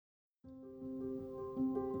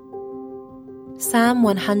Psalm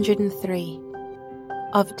 103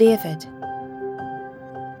 of David.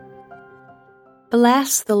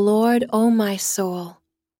 Bless the Lord, O my soul,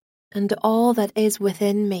 and all that is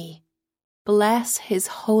within me. Bless his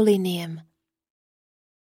holy name.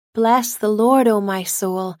 Bless the Lord, O my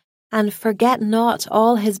soul, and forget not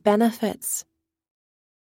all his benefits,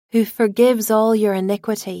 who forgives all your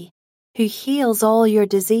iniquity, who heals all your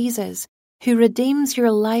diseases, who redeems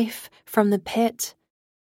your life from the pit,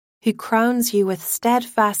 who crowns you with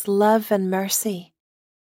steadfast love and mercy,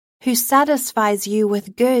 who satisfies you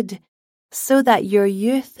with good, so that your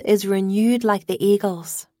youth is renewed like the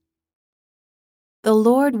eagles. The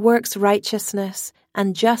Lord works righteousness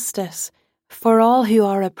and justice for all who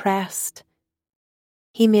are oppressed.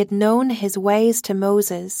 He made known his ways to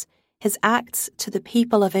Moses, his acts to the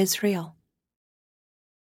people of Israel.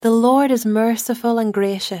 The Lord is merciful and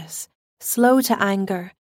gracious, slow to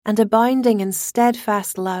anger, and abounding in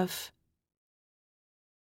steadfast love.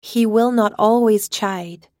 He will not always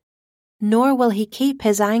chide, nor will he keep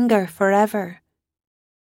his anger forever.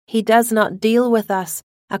 He does not deal with us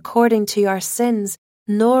according to our sins,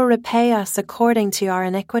 nor repay us according to our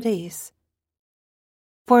iniquities.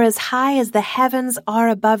 For as high as the heavens are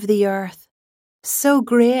above the earth, so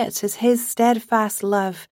great is his steadfast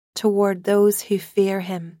love toward those who fear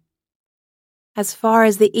him. As far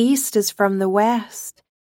as the east is from the west,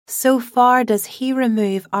 so far does he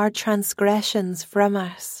remove our transgressions from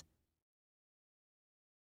us.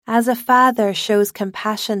 As a father shows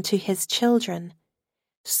compassion to his children,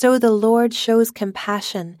 so the Lord shows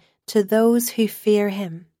compassion to those who fear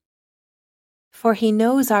him. For he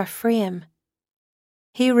knows our frame.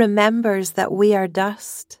 He remembers that we are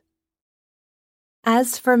dust.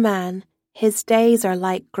 As for man, his days are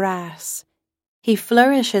like grass. He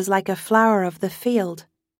flourishes like a flower of the field.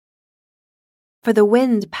 For the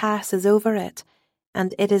wind passes over it,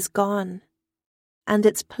 and it is gone, and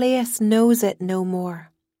its place knows it no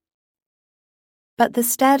more. But the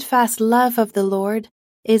steadfast love of the Lord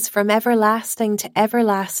is from everlasting to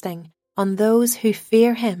everlasting on those who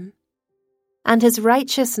fear him, and his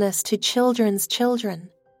righteousness to children's children,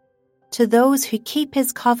 to those who keep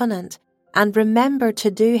his covenant and remember to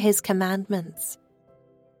do his commandments.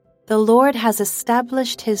 The Lord has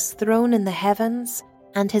established his throne in the heavens,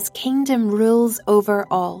 and his kingdom rules over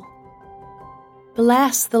all.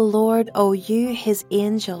 Bless the Lord, O you his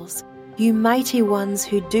angels, you mighty ones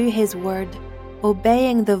who do his word,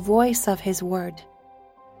 obeying the voice of his word.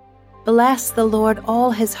 Bless the Lord,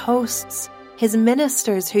 all his hosts, his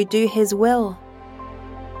ministers who do his will.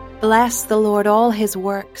 Bless the Lord, all his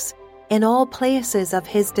works, in all places of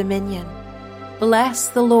his dominion. Bless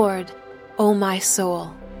the Lord, O my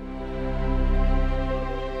soul.